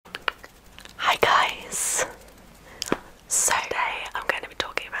guys, so today I'm going to be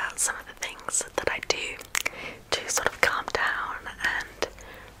talking about some of the things that I do to sort of calm down and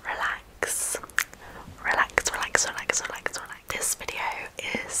relax. This video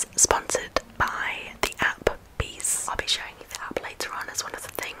is sponsored by the app Bees. I'll be showing you the app later on as one of the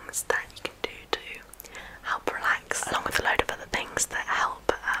things that you can do to help relax, along with a load of other things that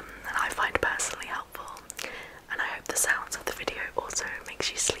help and I find personally helpful. And I hope the sounds of the video also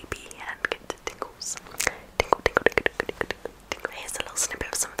makes you sleepy and get the tingles. Tingle, tingle, tingle, tingle, tingle, tingle. Here's a little snippet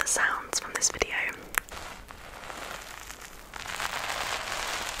of some of the sounds from this video.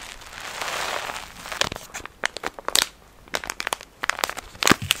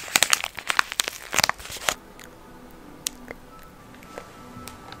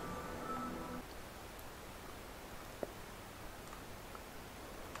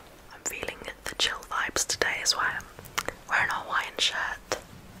 I'm feeling the chill vibes today as well. Wearing a Hawaiian shirt.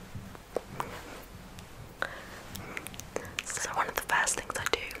 So one of the first things I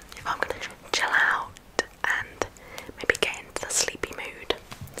do if I'm going to chill out and maybe get into the sleepy mood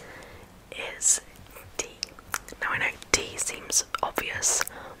is tea. Now I know tea seems obvious,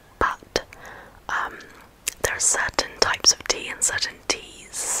 but there are certain types of tea and certain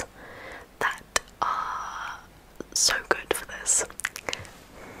teas that are so good for this.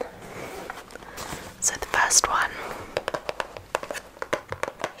 So the first one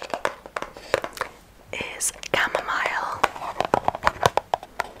is chamomile.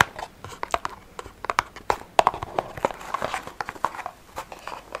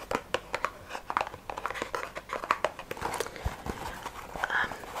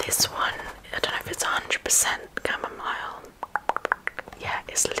 This one, I don't know if it's 100% chamomile. Yeah,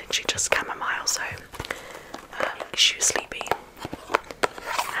 it's literally just chamomile, so makes you sleepy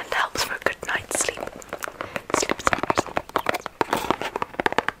and helps for a good night's sleep.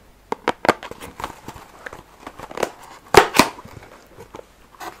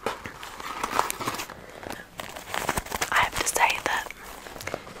 I have to say that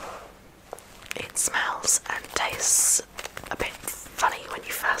it smells and tastes a bit funny when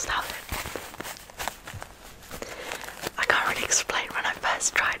you first have it. I can't really explain. When I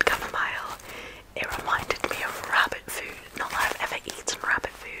first tried chamomile, it reminded me of rabbit food. Not that I've ever eaten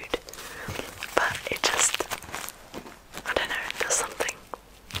rabbit food, but it just, I don't know, there's something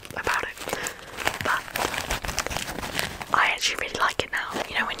about it. But I actually really like it now.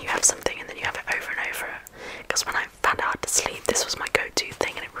 You know, when you have something and then you have it over and over. Because when I found out how to sleep, this was my go-to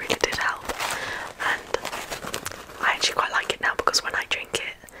thing and it really did help. And I actually quite like it now because when I drink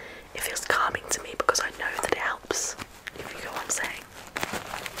it, it feels calming to me because I know that it helps, if you get what I'm saying.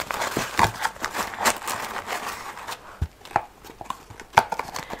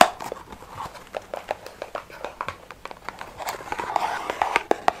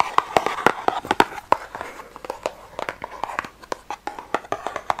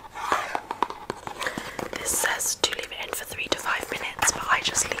 This says to leave it in for 3 to 5 minutes, but I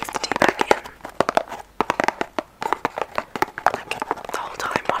just leave the tea bag in like the whole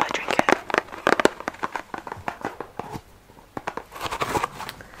time while I drink it.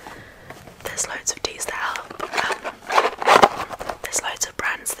 There's loads of teas that help. There's loads of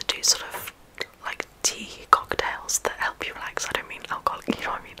brands that do sort of like tea cocktails that help you relax. I don't mean alcoholic, you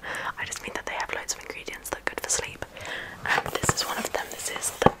know what I mean? I just mean that they have loads of ingredients that are good for sleep. And this is one of them. This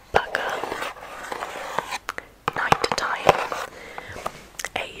is the Bugger Nighttime.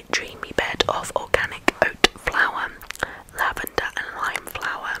 A dreamy bed of organic oat flour, lavender and lime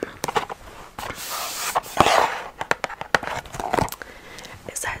flower.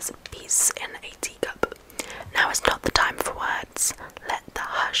 It says peace in a teacup. Now is not the time for words. Let the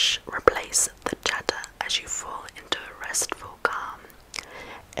hush replace the chatter as you fall into a restful calm.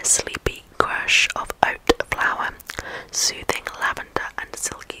 A sleepy crush of oat flour, soothing lavender and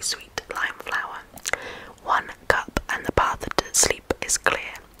silky sweet lime flower. 1 cup and the path to sleep is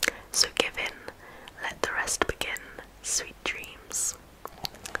clear. So give in, let the rest begin. Sweet dreams.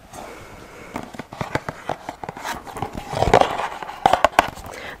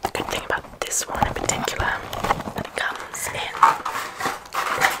 The good thing about this one in particular, that it comes in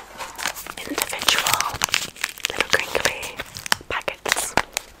individual little crinkly packets.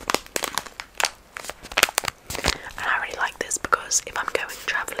 And I really like this because if I'm going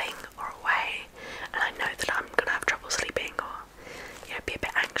travelling or away and I know that I'm gonna have trouble sleeping or, you know, be a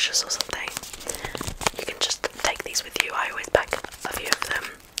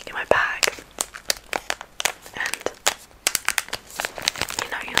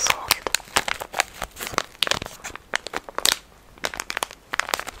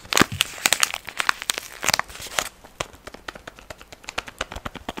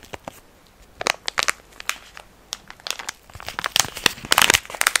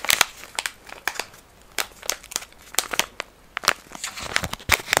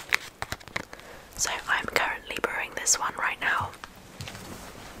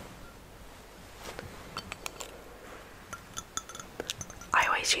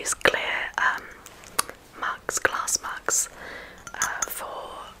always use clear mugs, glass mugs, for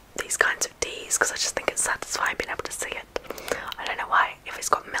these kinds of teas because I just think it's satisfying being able to see it. I don't know why. If it's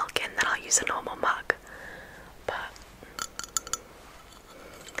got milk in, then I'll use a normal mug. But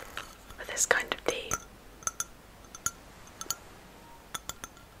for this kind of tea,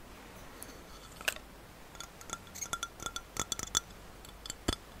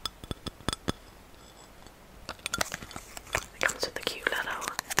 it comes with a cute little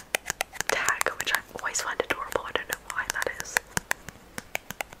tag, which I always find adorable. I don't know why that is.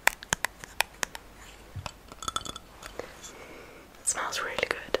 It smells really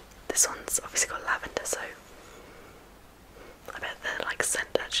good. This one's obviously got lavender, so I bet the like scent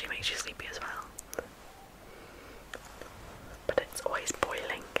actually makes you sleepy as well. But it's always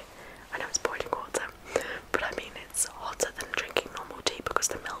boiling. I know it's boiling water, but I mean it's hotter than drinking normal tea because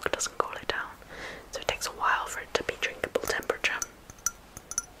the milk doesn't cool it down. So it takes a while for it to be drinkable temperature.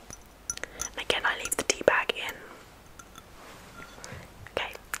 And again, I leave the tea bag in.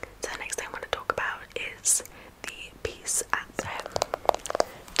 Okay, so the next thing I want to talk about is the Peace app.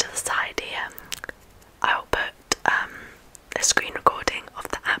 To the side here, I'll put a screen recording of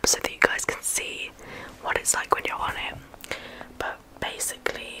the app so that you guys can see what it's like when you're on it. But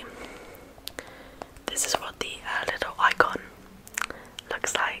basically, this is what the little icon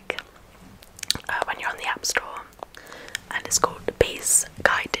looks like when you're on the App Store, and it's called Peace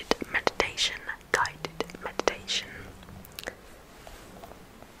Guided Meditation. Guided Meditation.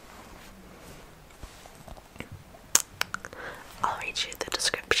 I'll read you the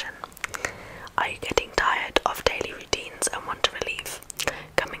description. Are you getting tired of daily routines and want relief?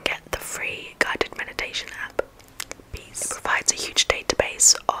 Come and get the free guided meditation app. Peace. It provides a huge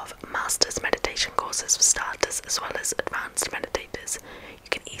database of master's meditation courses for starters as well as advanced meditators. You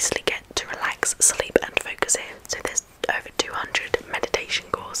can easily get to relax, sleep and focus here. So there's over 200 meditation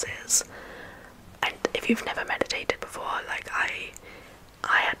courses. And if you've never meditated before, like I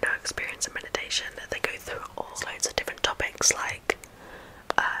had no experience in meditation, they go through all loads of different topics like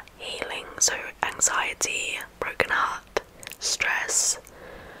healing, so anxiety, broken heart, stress,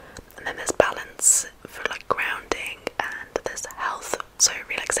 and then there's balance for like grounding, and there's health, so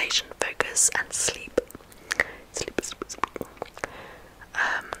relaxation, focus, and sleep.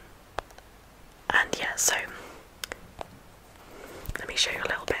 And yeah, so let me show you a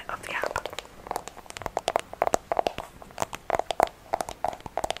little bit of the app.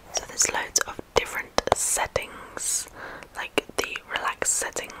 So there's loads of different settings, like the relax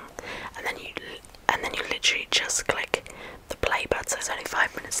setting, and then you literally just click the play button. It's only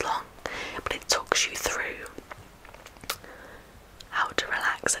 5 minutes long, but it talks you through how to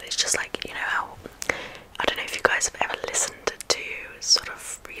relax, and it's just like, you know how, I don't know if you guys have ever listened to sort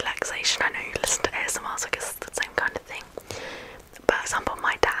of relaxation. I know you listen to ASMR, so I guess it's the same kind of thing. But for example,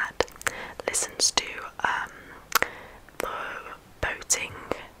 my dad listens to the boating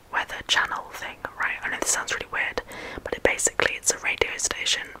weather channel thing, right? I know this sounds really weird, but it's a radio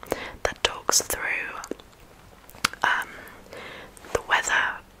station that talks through the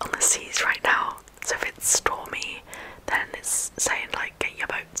weather on the seas right now. So if it's stormy, then it's saying like get your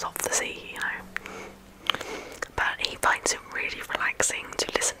boats off the sea, you know. But he finds it really relaxing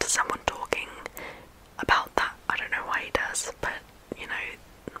to listen to someone talking about that. I don't know why he does, but you know,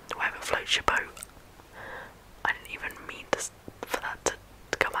 whatever floats your boat. I didn't even mean for that to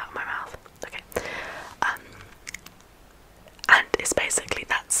come out of my mouth. Okay. And it's basically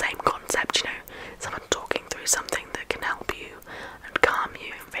that same concept, you know, someone talking through something that can help you and calm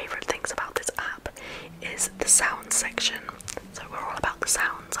you. Favourite things about this app is the sound section. So we're all about the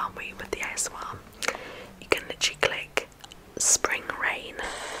sounds, aren't we, with the ASMR? You can literally click spring rain,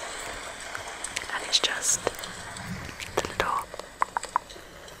 and it's just the little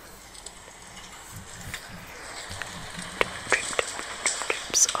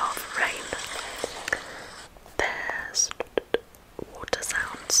drips of rain. There's water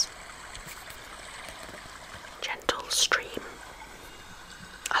sounds, gentle stream.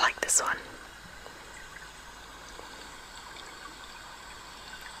 I like this one.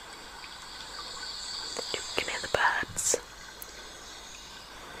 You can hear the birds.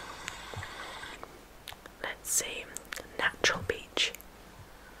 Let's see, natural beach.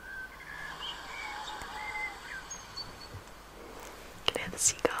 You can hear the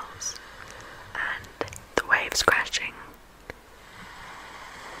seagulls and the waves crashing.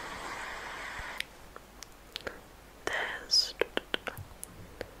 There's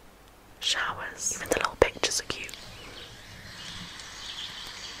showers, and the little pictures are cute.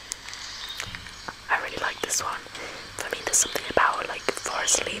 I really like this one. For me, there's something about like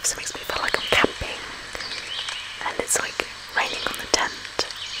forest leaves that makes me feel like I'm camping, and it's like raining on the tent.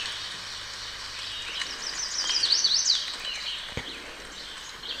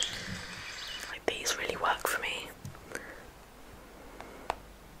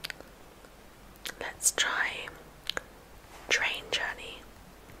 let's try Train Journey.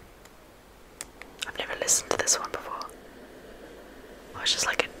 I've never listened to this one before. Oh, it's just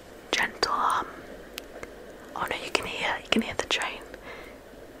like a gentle hum. Oh no, you can hear the train.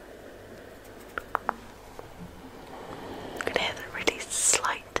 You can hear the really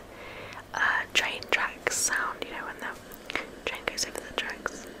slight train tracks sound, you know, when the train goes over the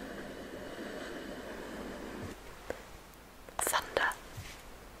tracks. Thunder.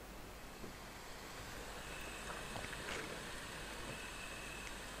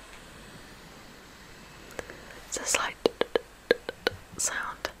 It's a slight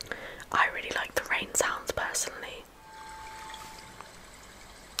sound. I really like the rain sounds personally.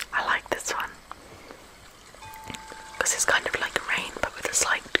 I like this one because it's kind of like rain but with a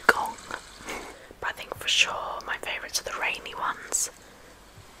slight gong. But I think for sure my favourites are the rainy ones,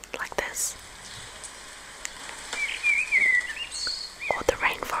 like this. Or the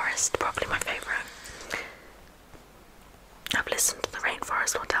rainforest, probably my favourite. I've listened to the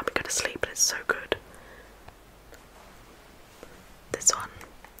rainforest one to help me go to sleep, but it's so good. This one.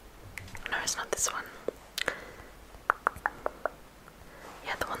 No, it's not this one.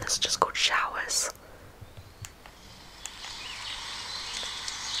 Yeah, the one that's just called Showers.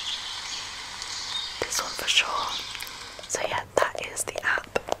 This one for sure. So yeah, that is the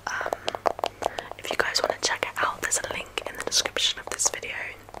app. If you guys want to check it out, there's a link in the description of this video.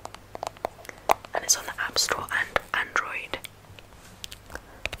 And it's on the App Store and Android.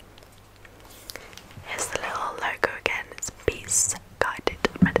 Here's the little logo again. It's Peace Guided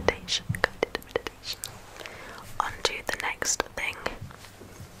Meditation. On to the next thing.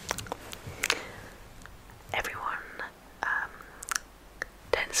 Everyone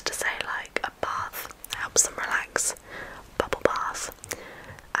tends to say like a bath helps them relax, bubble bath,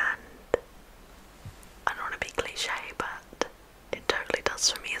 and I don't want to be cliche, but it totally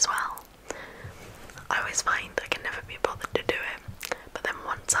does for me as well. I always find I can never be bothered to do it, but then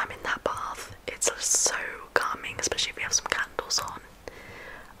once I'm in that bath, it's just so calming, especially if you have some candles on.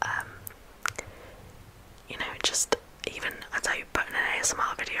 You know, just even as I put an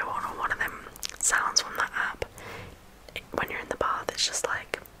ASMR video on or one of them sounds from that app, when you're in the bath, it's just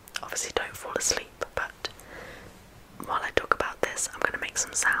like, obviously don't fall asleep, but while I talk about this, I'm going to make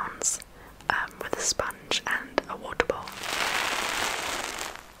some sounds with a sponge and a water bowl.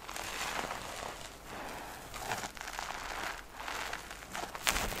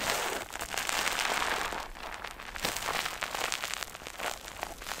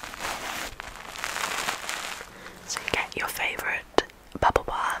 So you get your favourite bubble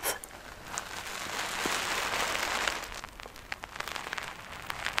bath.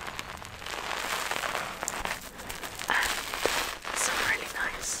 And some really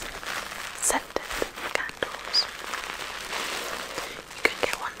nice scented candles. You can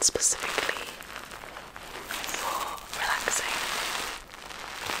get one specifically for relaxing.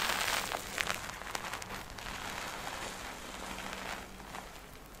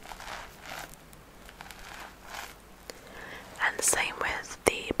 And the same with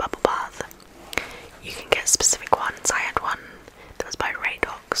the bubble bath. You can get specific ones. I had one that was by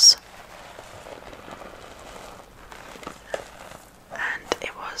Radox, and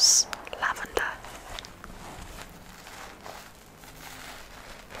it was lavender.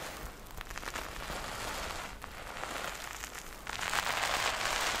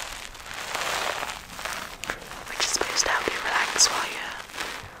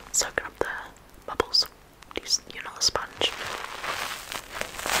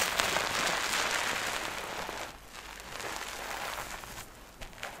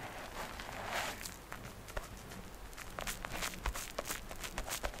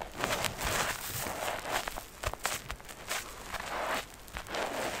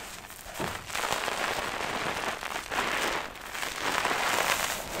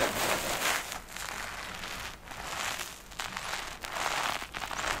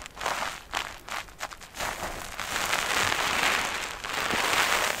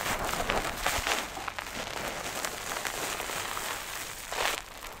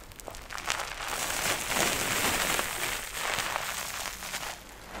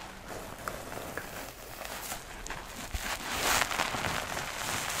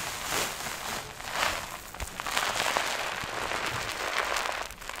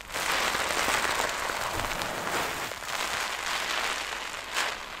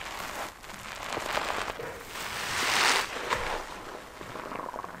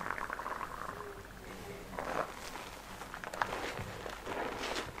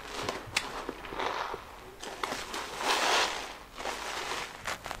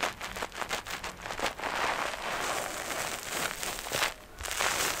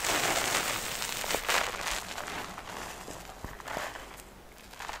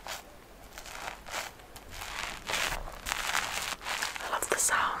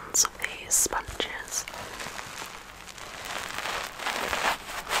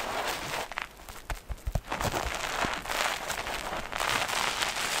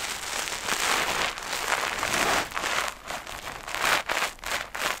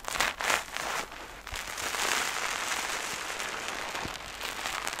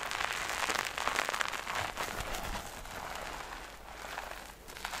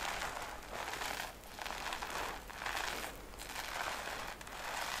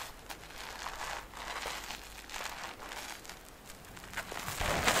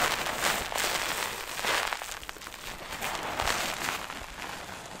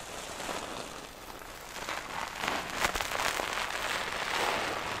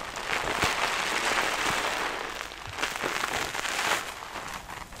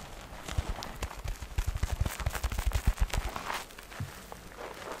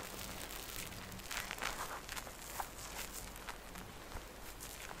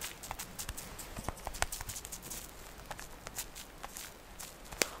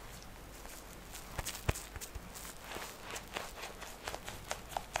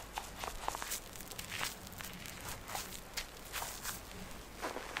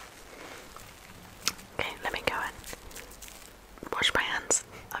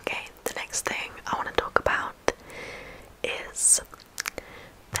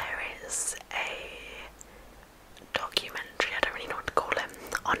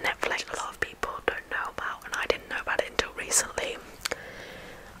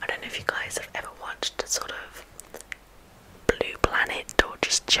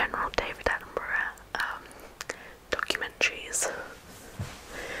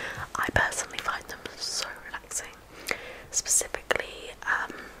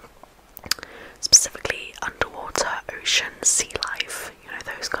 ocean, sea life, you know,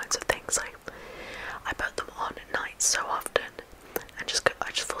 those kinds of things. I put them on at night so often, and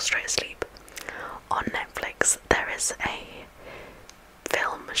I just fall straight asleep. On Netflix, there is a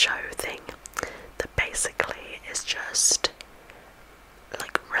film show thing that basically is just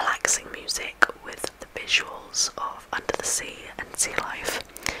like relaxing music with the visuals of under the sea and sea life.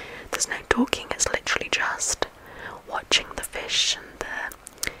 There's no talking, it's literally just watching the fish and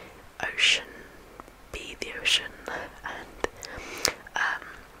the ocean be the ocean. And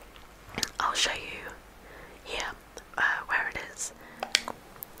I'll show you here where it is.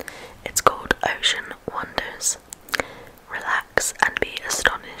 It's called Ocean Wonders. Relax and be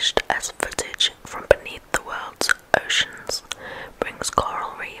astonished as footage from beneath the world's oceans brings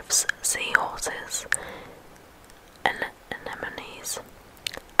coral reefs, seahorses, anemones,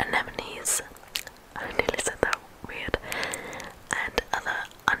 I nearly said that weird, and other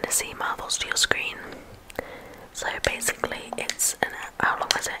undersea marvels to your screen. So basically it's how long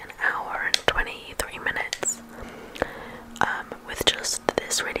is it? An hour and 23 minutes, with just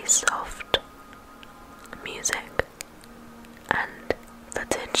this really soft music and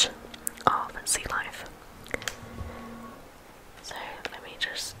footage of sea life. So let me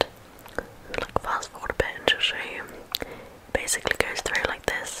just fast forward a bit and just show you. It basically goes through like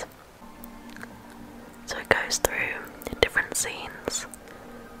this. So it goes through different scenes,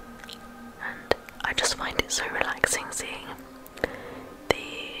 and I just find it so relaxing seeing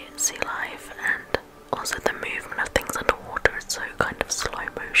the sea life and also the movement of things underwater. It's so kind of slow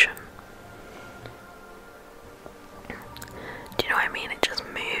motion. Do you know what I mean? It just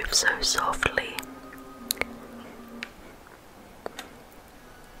moves so softly.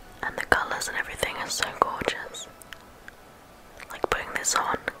 And the colours and everything are so gorgeous. Like putting this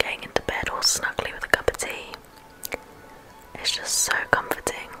on, getting into bed all snugly with a cup of tea. It's just so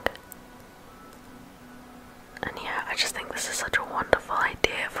comforting. And yeah, I just think this is such a wonderful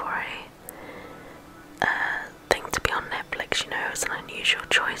idea for a thing to be on Netflix, you know. It's an unusual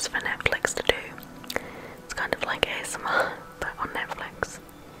choice for Netflix to do. It's kind of like ASMR, but on Netflix.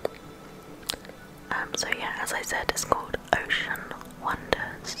 So yeah, as I said, it's called Ocean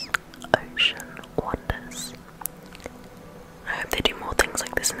Wonders. Ocean Wonders. I hope they do more things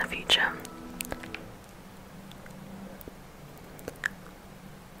like this in the future.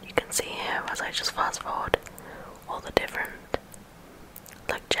 You can see here, as I just fast forward, all the different,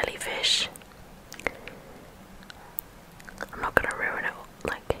 like, jellyfish. I'm not gonna ruin it,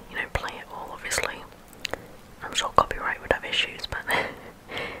 like, you know, play it all, obviously. I'm sure copyright would have issues, but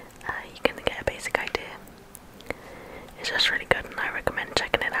you can get a basic idea. It's just really good and I recommend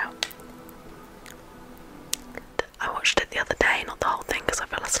checking it out. I watched it the other day, not the whole thing because I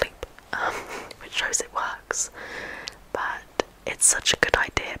fell asleep, which shows it works. But it's such a good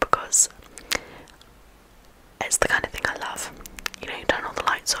idea because it's the kind of thing I love. You know, you turn all the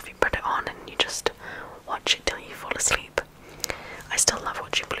lights off, you put it on and you just watch it till you fall asleep. I still love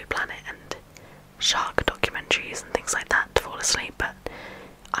watching Blue Planet and shark documentaries and things like that to fall asleep, but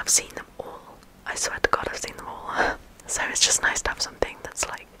I've seen them all. I swear to God, I've seen them all. So it's just nice to have something that's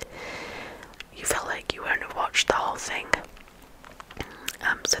like, you feel like you won't have watched the whole thing.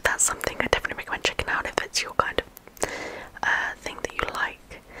 So that's something I definitely recommend checking out if it's your kind of thing that you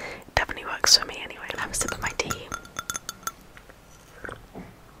like. It definitely works for me anyway. I'll have a sip of my tea.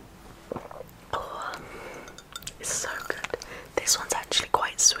 Oh, it's so good. This one's actually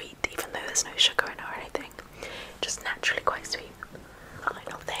quite sweet, even though there's no sugar in it or anything. Just naturally quite sweet. A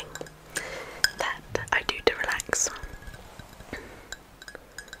little thing that I do to relax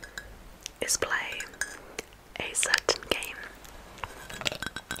is play a certain game.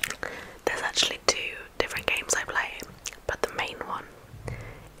 There's actually two different games I play, but the main one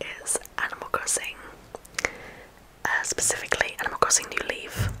is Animal Crossing, specifically Animal Crossing New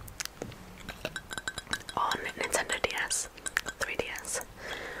Leaf on Nintendo DS, 3DS.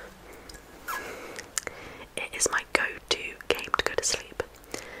 It is my go-to game to go to sleep.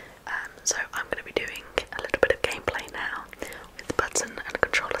 So I'm going to be doing a little bit of gameplay now with button and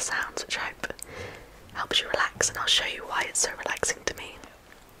controller sounds, which I hope helps you relax, and I'll show you why it's so relaxing to me.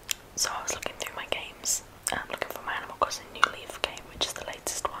 So I was looking through my games, looking for my Animal Crossing New Leaf game, which is the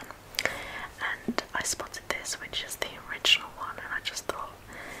latest one, and I spotted this, which is the original one, and I just thought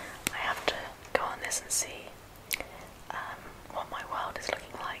I have to go on this and see what my world is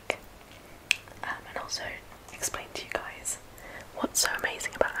looking like, and also explain to you guys what's so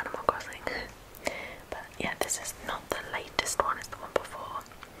amazing about Animal Crossing. But yeah, this is not the latest one, it's the one before.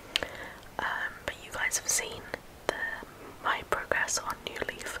 But you guys have seen my progress on New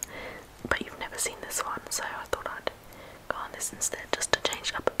Leaf, but you've never seen this one, so I thought I'd go on this instead, just to change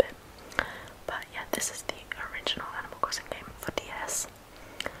it up a bit. But yeah, this is the original Animal Crossing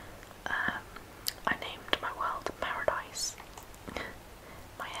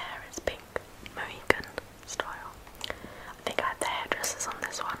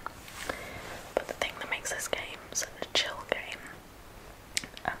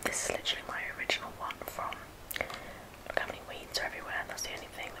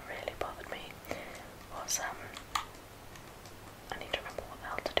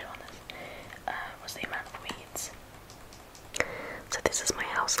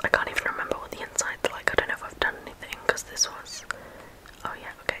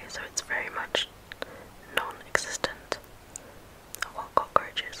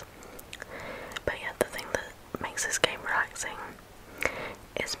makes this game relaxing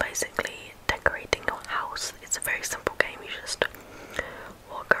is basically decorating your house. It's a very simple game. You just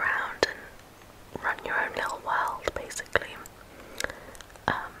walk around and run your own little world, basically.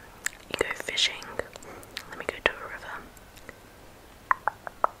 You go fishing. Let me go to a river.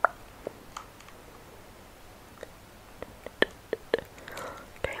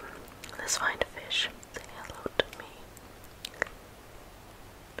 Okay, let's find a fish. Say hello to me.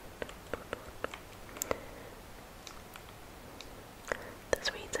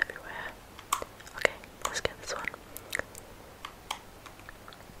 There's weeds everywhere. Okay, let's get this one.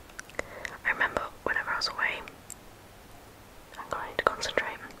 I remember whenever I was away, I'm going to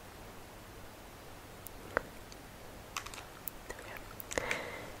concentrate. There we go.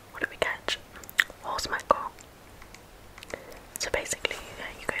 What did we catch? Horse mackerel. So basically,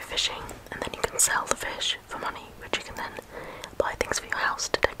 you go fishing, and then you can sell the fish for money, which you can then buy things for your house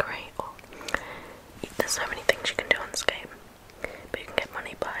to decorate, or there's so many things you can do on this game. But you can get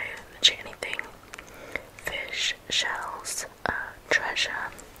money by literally anything. Fish, shells, treasure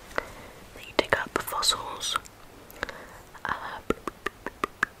that you dig up, fossils,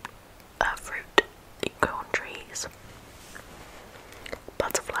 fruit that you go on trees,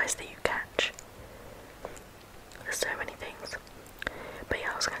 butterflies that you catch. There's so many things. But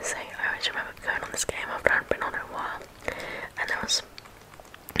yeah, I was going to say, I always remember going on this game after I hadn't been on it a while, and there was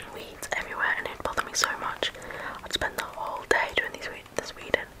weeds everywhere, and it bothered me so much. I'd spend the whole day doing this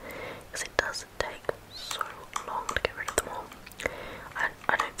weeding, because it does take so long to get rid of them all. And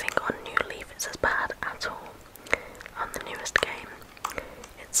I don't think on New Leaf it's as bad at all. On the newest game,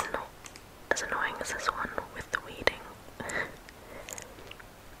 it's not as annoying as this one with the weeding.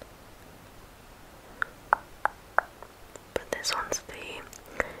 But this one's the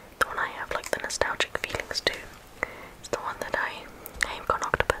one I have like the nostalgic feelings to. It's the one that I've got an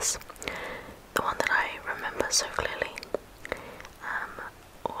octopus. The one that I remember so clearly.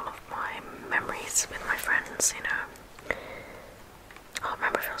 All of my memories with my friends, you know. I can't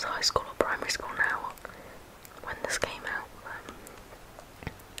remember if it was high school or primary school now when this came out.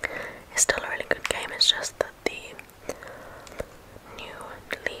 It's still a really good game, it's just that the New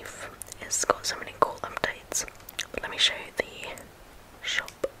Leaf has got so many cool updates. But let me show you the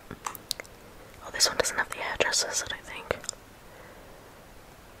shop. Oh, this one doesn't have the hairdressers, I don't think.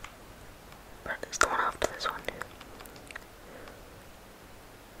 But it's the one after this one.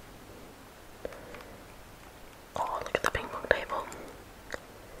 Oh, look at the ping pong table.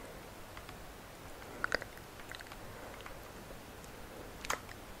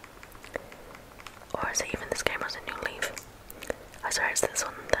 Or is it even this game or is it New Leaf? I swear it's this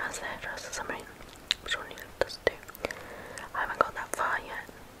one that has the hairdressers. I mean, which one New Leaf does too. I haven't got that far yet.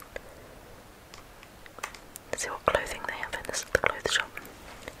 Let's see what clothing they have in this the clothes shop.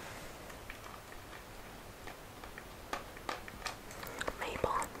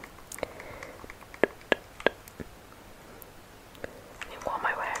 Mabel. I mean, what am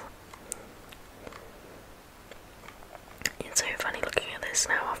I wearing? It's so funny looking at this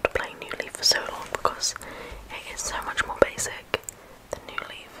now after playing New Leaf for so long, because it is so much more basic than New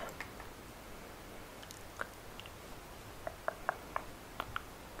Leaf.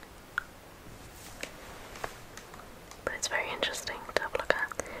 But it's very interesting to have a look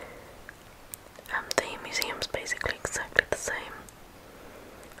at. The museum's basically exactly the same.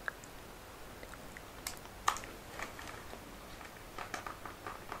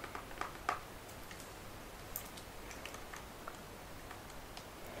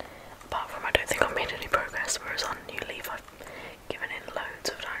 Apart from I don't think I've made any progress, whereas on New Leaf I've given in loads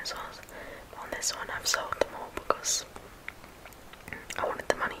of dinosaurs. But on this one I've sold them all because I wanted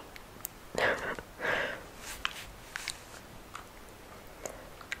the money.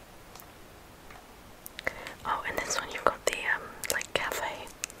 Oh, in this one you've got the like cafe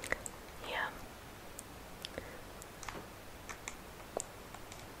here.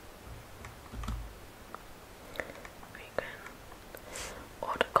 You can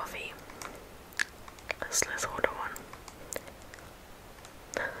order coffee. Let's order one.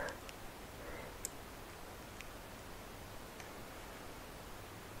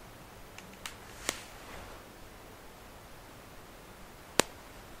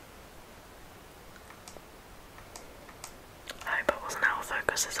 I hope I wasn't out of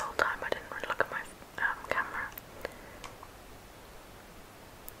focus this whole time. I didn't really look at my camera.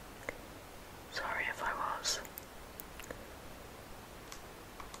 Sorry if I was.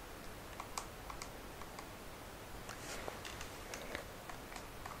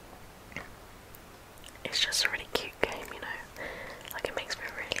 It's just a really cute game, you know. Like, it makes me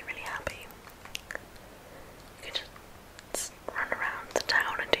really, really happy. You can just run around the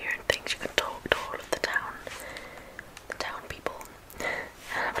town and do your own things. You can talk to all of the town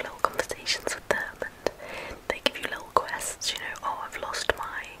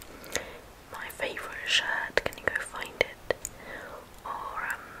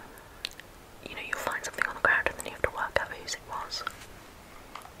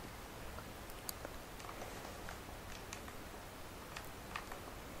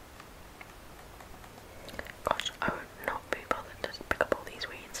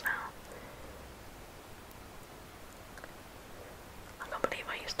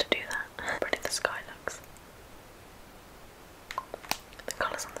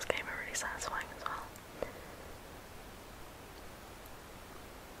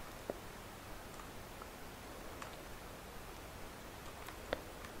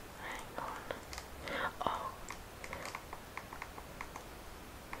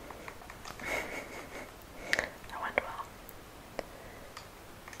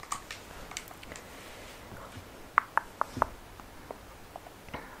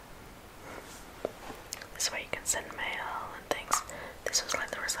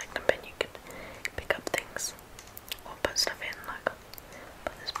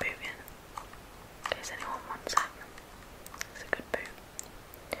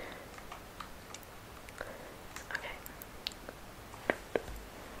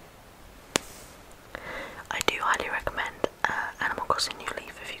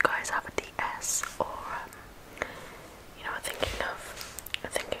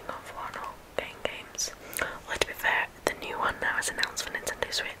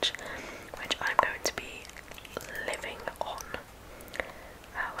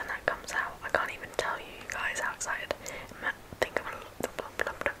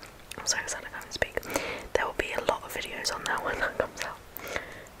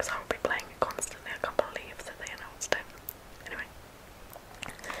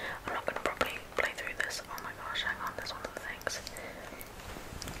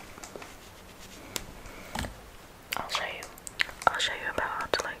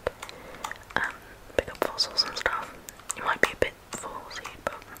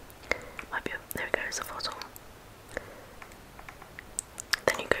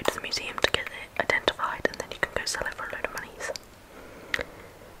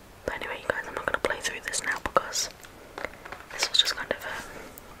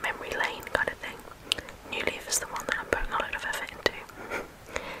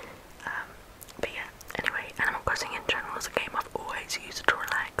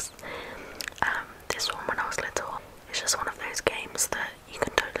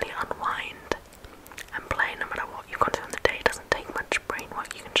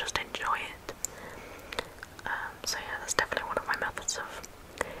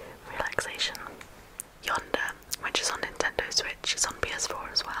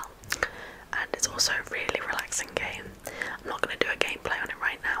also a really relaxing game. I'm not going to do a gameplay on it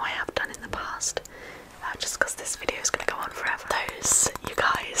right now, I have done in the past, just because this video is going to go on forever. Those, you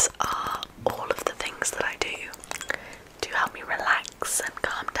guys, are all of the things that I do to help me relax and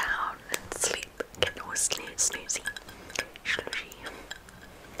calm down and sleep, get all snoozy, schlooshy.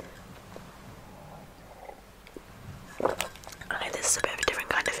 I know this is a bit of a different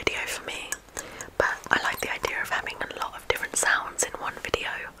kind of video for me, but I like the idea of having a lot of different sounds in one video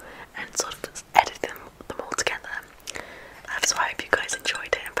and sort of editing them all together. So I hope you guys enjoyed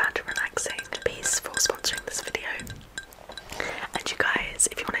it and found it relaxing. Peace for sponsoring this video. And you guys,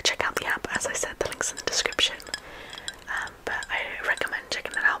 if you want to check out the app, as I said, the link's in the description. But I recommend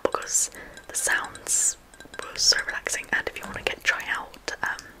checking it out because the sounds were so relaxing. And if you want to try out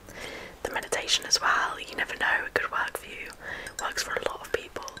the meditation as well, you never know, it could work for you. It works for a lot of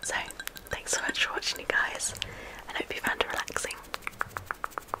people. So thanks so much for watching, you guys, and I hope you found it relaxing.